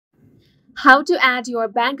How to add your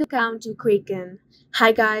bank account to Kraken.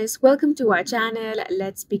 Hi guys, welcome to our channel.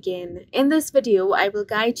 Let's begin. In this video, I will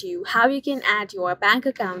guide you how you can add your bank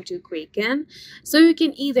account to Kraken so you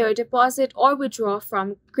can either deposit or withdraw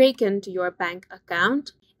from Kraken to your bank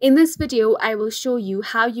account. In this video, I will show you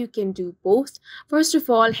how you can do both. First of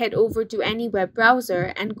all, head over to any web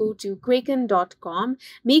browser and go to kraken.com.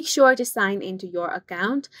 Make sure to sign into your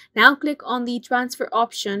account. Now click on the transfer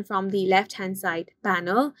option from the left-hand side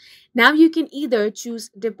panel. Now you can either choose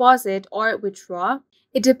deposit or withdraw.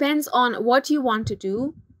 It depends on what you want to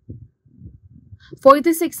do. For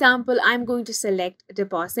this example, I'm going to select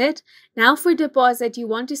deposit. Now for deposit, you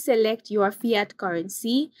want to select your fiat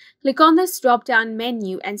currency. Click on this drop-down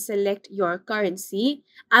menu and select your currency.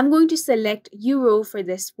 I'm going to select euro for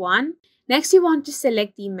this one. Next, you want to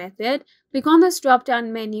select the method. Click on this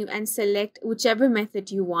drop-down menu and select whichever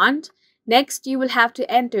method you want. Next, you will have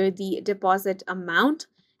to enter the deposit amount.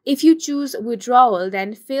 If you choose withdrawal,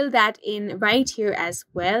 then fill that in right here as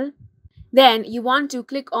well. Then you want to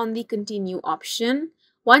click on the continue option.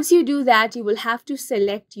 Once you do that, you will have to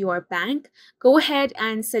select your bank. Go ahead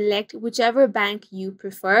and select whichever bank you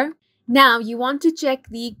prefer. Now you want to check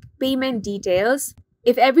the payment details.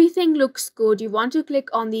 If everything looks good, you want to click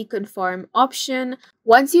on the confirm option.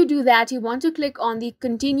 Once you do that, you want to click on the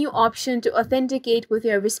continue option to authenticate with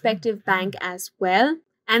your respective bank as well.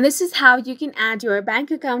 And this is how you can add your bank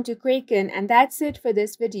account to Kraken, and that's it for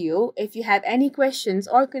this video. If you have any questions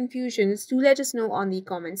or confusions, do let us know on the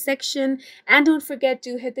comment section, and don't forget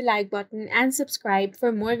to hit the like button and subscribe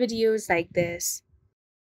for more videos like this.